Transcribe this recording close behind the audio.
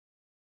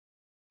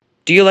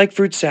Do you like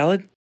fruit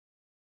salad?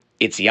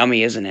 It's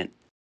yummy, isn't it?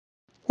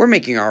 We're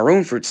making our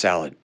own fruit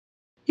salad.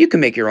 You can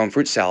make your own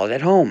fruit salad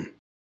at home.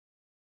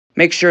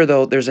 Make sure,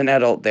 though, there's an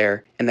adult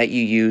there and that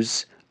you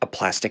use a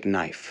plastic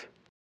knife.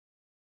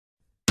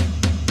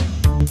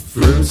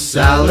 Fruit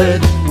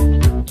salad,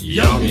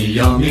 yummy,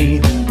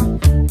 yummy.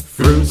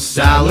 Fruit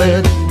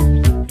salad,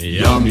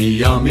 yummy,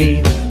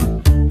 yummy.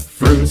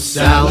 Fruit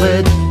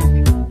salad,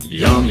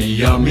 yummy,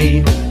 yummy.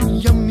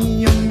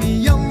 Yummy,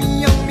 yummy,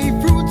 yummy,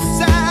 yummy fruit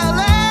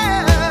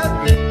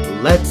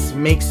salad. Let's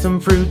make some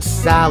fruit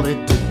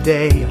salad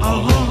today.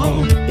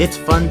 Oh, It's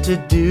fun to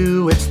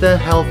do, it's the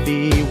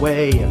healthy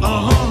way.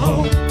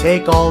 oh,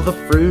 Take all the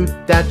fruit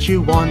that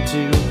you want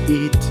to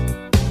eat.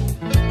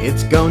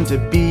 It's going to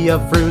be a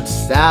fruit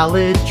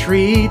salad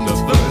treat.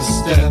 the first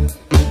step,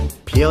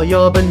 Peel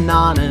your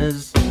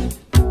bananas,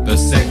 the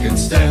second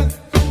step,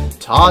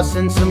 toss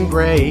in some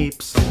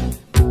grapes,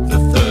 the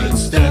third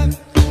step,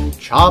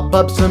 chop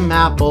up some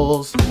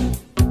apples,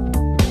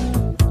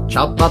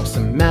 chop up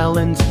some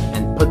melons,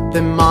 and put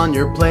them on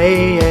your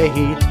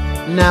plate.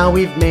 Now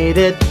we've made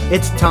it,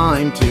 it's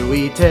time to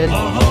eat it.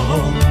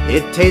 oh,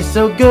 It tastes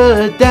so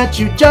good that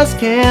you just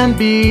can't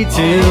beat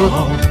it.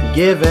 Oh.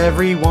 Give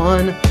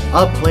everyone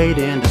a plate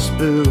and a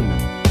spoon.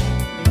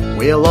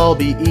 We'll all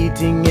be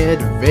eating it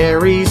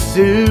very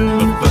soon.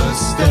 the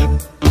first step,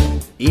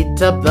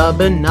 Eat up the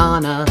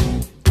banana,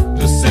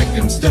 the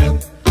second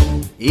step,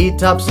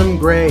 eat up some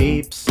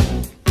grapes,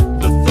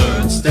 the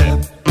third step,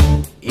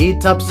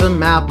 eat up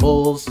some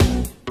apples,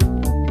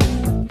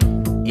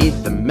 eat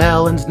the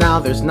melons. Now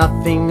there's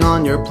nothing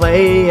on your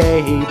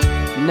plate.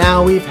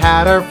 Now we've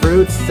had our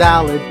fruit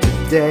salad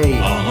today.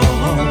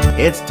 oh,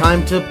 It's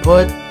time to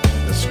put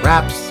the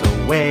scraps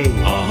away.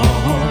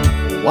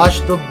 oh,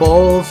 Wash the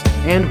bowls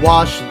and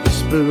wash the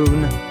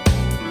spoon.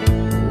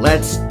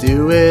 Let's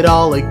do it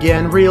all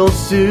again real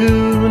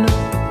soon.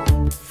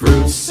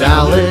 Fruit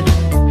salad,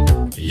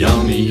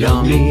 yummy,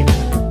 yummy.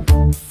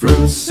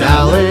 Fruit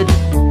salad,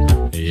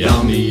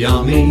 yummy,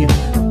 yummy.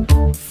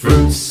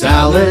 Fruit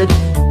salad,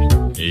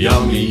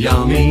 yummy,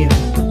 yummy.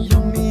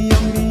 yummy,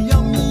 yummy,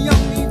 yummy,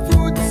 yummy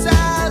fruit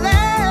salad.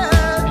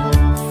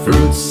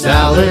 Fruit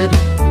salad,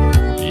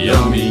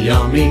 yummy,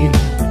 yummy.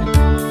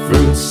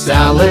 Fruit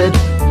salad,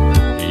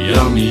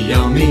 yummy,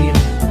 yummy.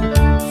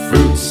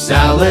 Fruit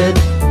salad,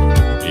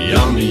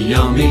 yummy,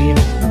 yummy.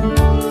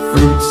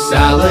 Fruit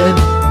salad,